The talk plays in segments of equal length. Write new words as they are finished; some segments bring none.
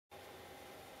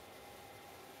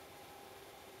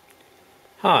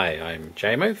Hi, I'm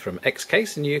JMO from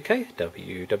Xcase in the UK,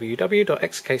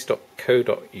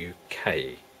 www.xcase.co.uk.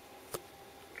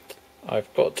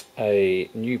 I've got a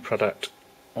new product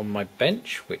on my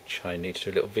bench which I need to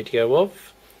do a little video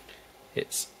of.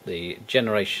 It's the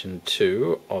Generation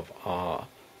 2 of our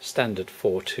standard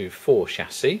 424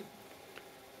 chassis.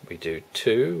 We do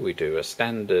a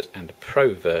standard and a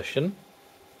pro version,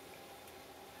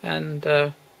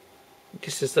 and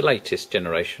this is the latest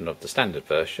generation of the standard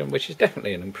version, which is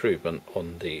definitely an improvement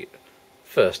on the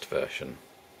first version.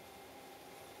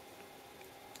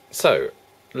 So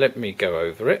let me go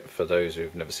over it for those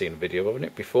who've never seen a video of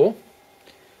it before.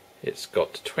 It's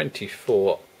got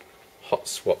 24 hot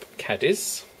swap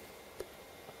caddies.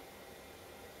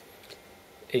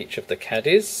 Each of the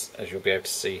caddies, as you'll be able to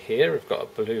see here, have got a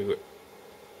blue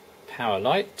power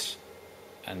light,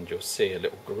 and you'll see a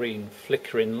little green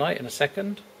flickering light in a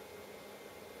second.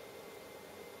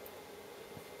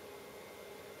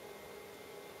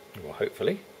 Well,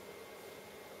 hopefully.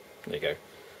 There you go.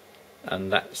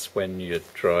 And that's when your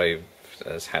drive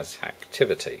has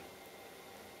activity.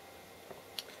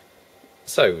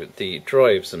 So the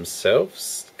drives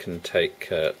themselves can take,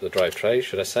 the drive tray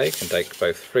should I say, can take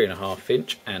both 3.5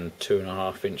 inch and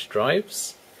 2.5 inch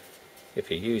drives. If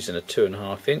you're using a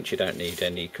 2.5 inch you don't need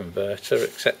any converter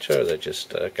etc, they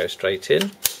just go straight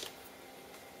in.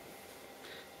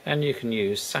 And you can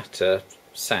use SATA,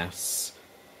 SAS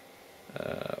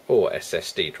or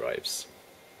SSD drives.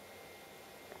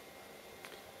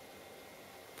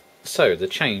 So the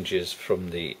changes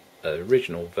from the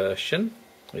original version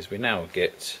is we now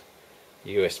get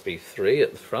USB 3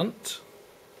 at the front,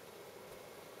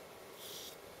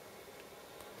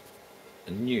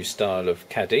 a new style of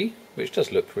caddy which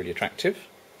does look really attractive,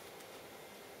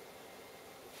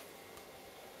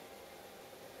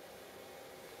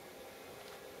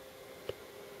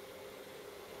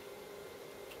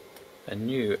 a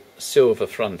new silver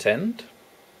front end,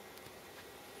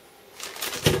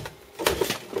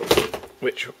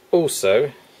 which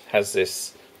also has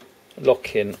this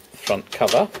lock-in front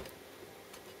cover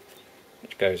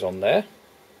which goes on there.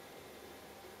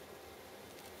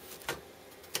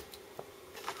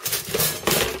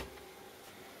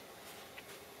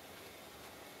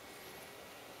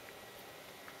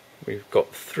 We've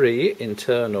got 3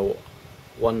 internal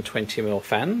 120mm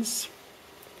fans.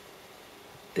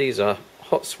 These are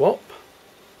hot swap,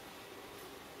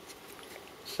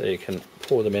 so you can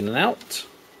pour them in and out,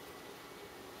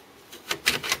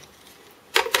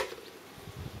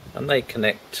 and they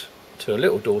connect to a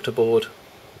little daughter board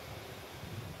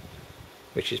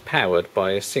which is powered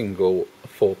by a single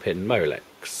 4-pin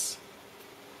Molex.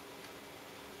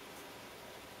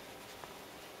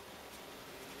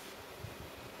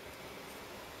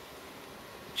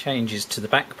 Changes to the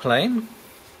back plane.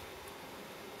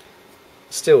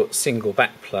 Still single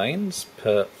back planes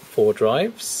per 4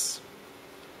 drives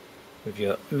with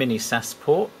your mini SAS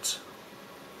port,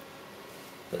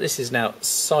 but this is now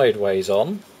sideways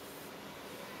on,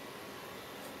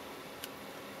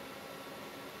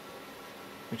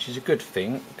 which is a good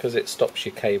thing because it stops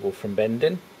your cable from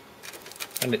bending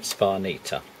and it's far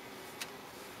neater.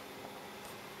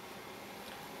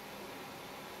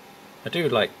 I do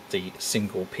like the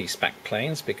single piece back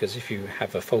planes because if you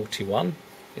have a faulty one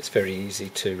it's very easy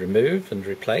to remove and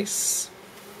replace,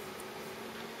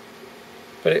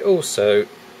 but it also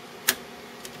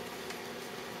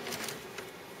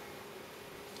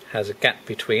has a gap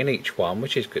between each one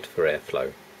which is good for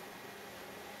airflow.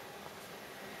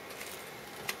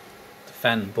 The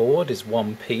fan board is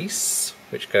one piece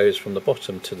which goes from the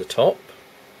bottom to the top,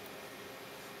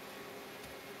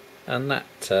 and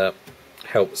that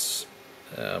helps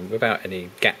without any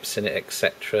gaps in it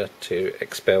etc to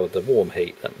expel the warm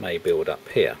heat that may build up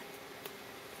here.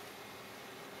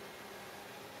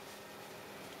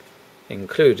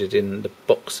 Included in the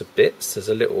box of bits there's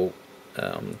a little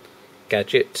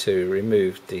gadget to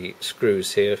remove the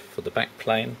screws here for the back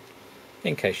plane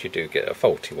in case you do get a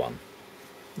faulty one.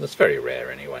 That's very rare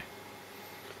anyway.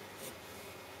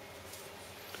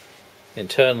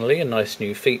 Internally, a nice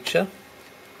new feature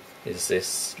is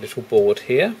this little board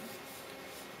here,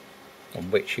 on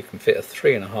which you can fit a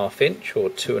 3.5 inch or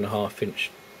 2.5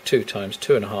 inch, 2 times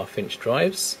 2.5 inch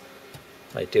drives,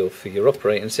 ideal for your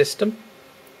operating system.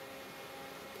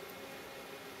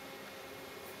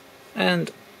 And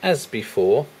as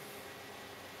before,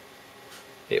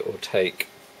 it will take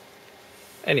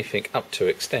anything up to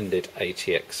extended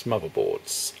ATX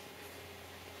motherboards.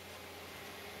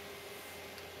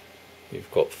 You've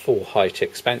got 4 height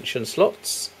expansion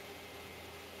slots,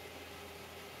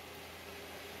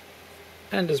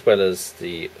 and as well as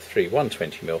the 3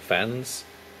 120mm fans,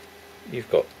 you've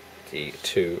got the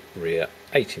two rear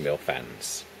 80mm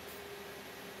fans.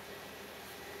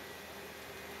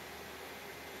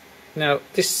 Now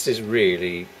this is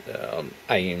really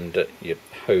aimed at your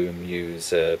home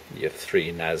user, your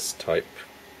 3NAS type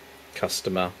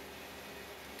customer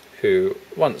who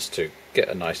wants to get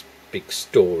a nice big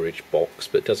storage box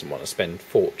but doesn't want to spend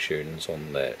fortunes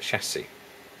on their chassis.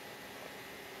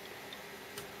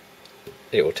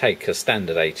 It will take a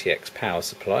standard ATX power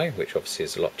supply, which obviously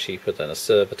is a lot cheaper than a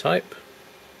server type,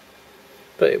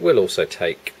 but it will also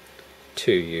take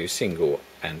 2U single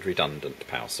and redundant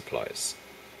power supplies.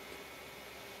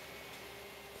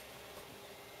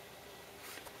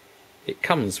 It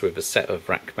comes with a set of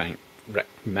rack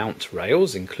mount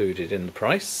rails included in the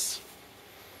price,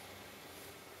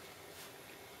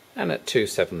 and at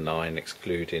 $279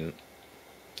 excluding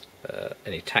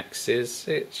any taxes,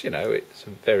 it's it's a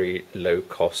very low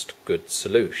cost good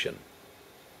solution.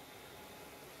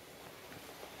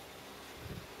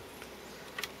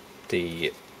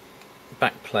 The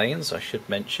back planes, I should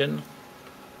mention,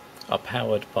 are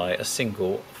powered by a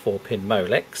single 4-pin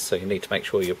Molex, so you need to make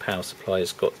sure your power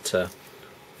supply's got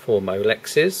 4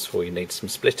 Molexes, or you need some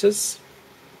splitters.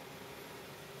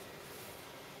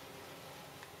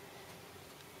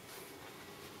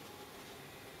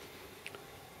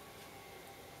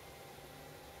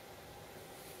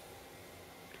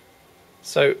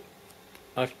 So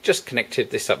I've just connected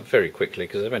this up very quickly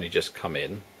because I've only just come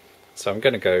in, so I'm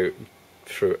going to go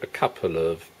through a couple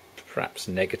of perhaps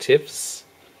negatives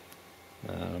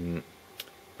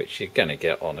which you're going to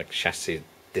get on a chassis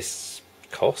this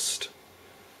cost.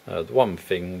 The one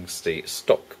thing's the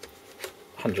stock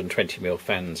 120mm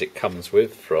fans it comes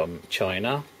with from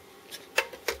China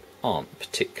aren't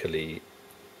particularly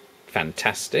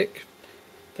fantastic.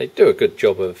 They do a good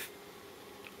job of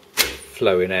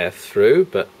flowing air through,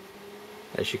 but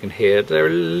as you can hear, they're a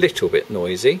little bit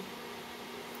noisy.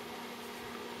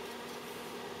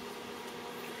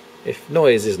 If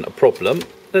noise isn't a problem,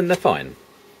 then they're fine.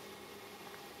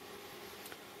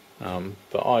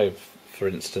 But I've, for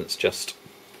instance, just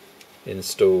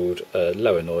installed a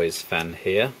lower noise fan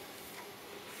here,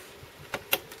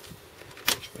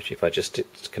 which if I just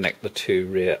disconnect the two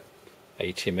rear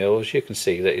 80mm, you can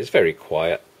see that it's very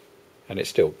quiet and it's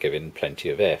still giving plenty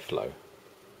of airflow.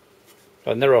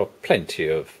 And there are plenty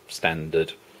of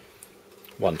standard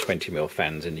 120mm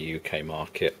fans in the UK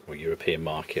market or European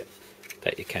market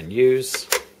that you can use.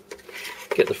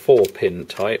 Get the 4-pin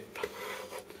type,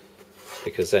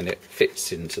 because then it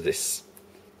fits into this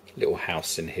little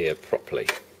house in here properly.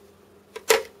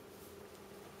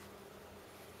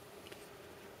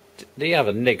 The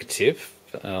other negative,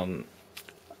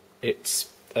 it's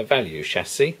a value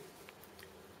chassis.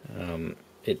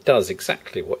 It does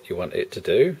exactly what you want it to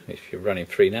do if you're running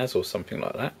 3NAS or something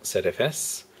like that,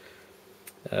 ZFS.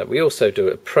 We also do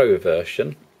a Pro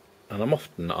version, and I'm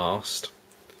often asked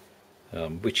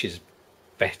which is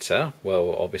better.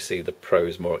 Well, obviously the Pro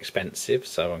is more expensive,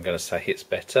 so I'm going to say it's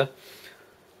better.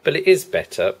 But it is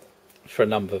better for a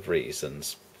number of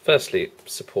reasons. Firstly, it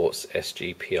supports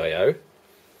SGPIO.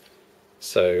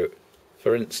 So,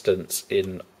 for instance,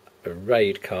 in a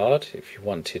RAID card, if you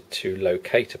wanted to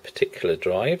locate a particular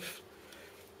drive,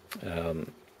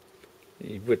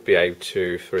 you would be able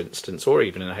to, for instance, or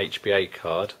even in a HBA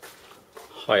card,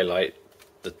 highlight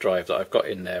the drive that I've got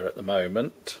in there at the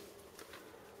moment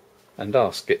and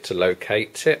ask it to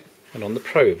locate it, and on the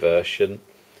Pro version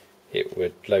it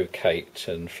would locate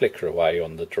and flicker away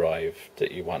on the drive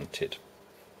that you wanted.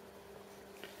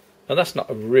 Now that's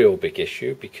not a real big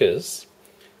issue, because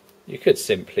you could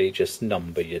simply just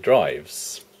number your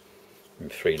drives in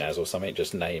 3NAS or something,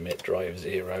 just name it drive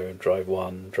 0, drive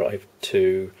 1, drive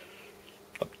 2,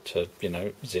 up to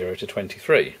 0 to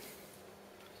 23.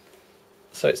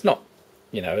 So it's not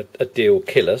a deal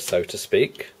killer, so to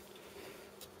speak,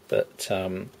 but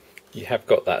you have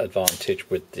got that advantage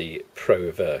with the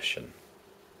Pro version.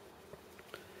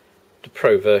 The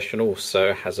Pro version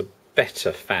also has a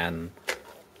better fan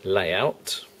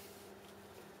layout.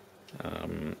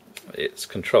 It's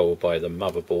controlled by the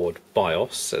motherboard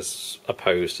BIOS, as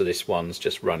opposed to this one's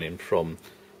just running from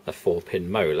a 4-pin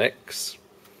Molex.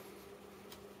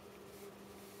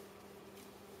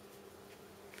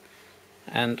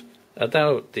 And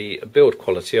although the build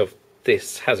quality of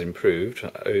this has improved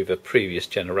over previous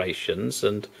generations,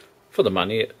 and for the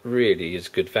money it really is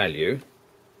good value,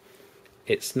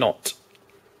 it's not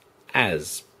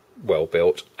as well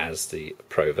built as the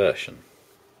Pro version.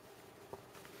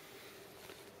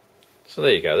 So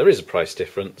there you go, there is a price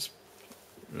difference,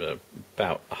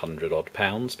 about £100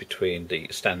 odd between the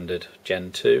standard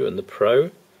Gen 2 and the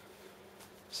Pro.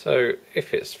 So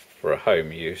if it's for a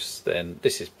home use, then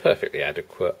this is perfectly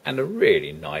adequate and a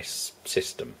really nice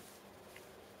system.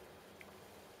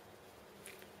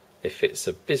 If it's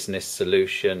a business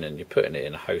solution and you're putting it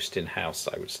in a hosting house,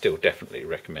 I would still definitely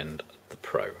recommend the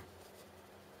Pro.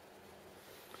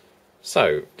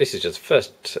 So this is just the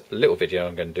first little video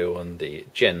I'm going to do on the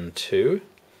Gen 2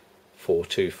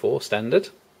 424 standard.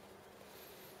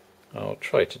 I'll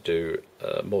try to do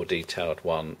a more detailed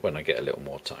one when I get a little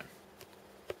more time.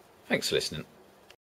 Thanks for listening.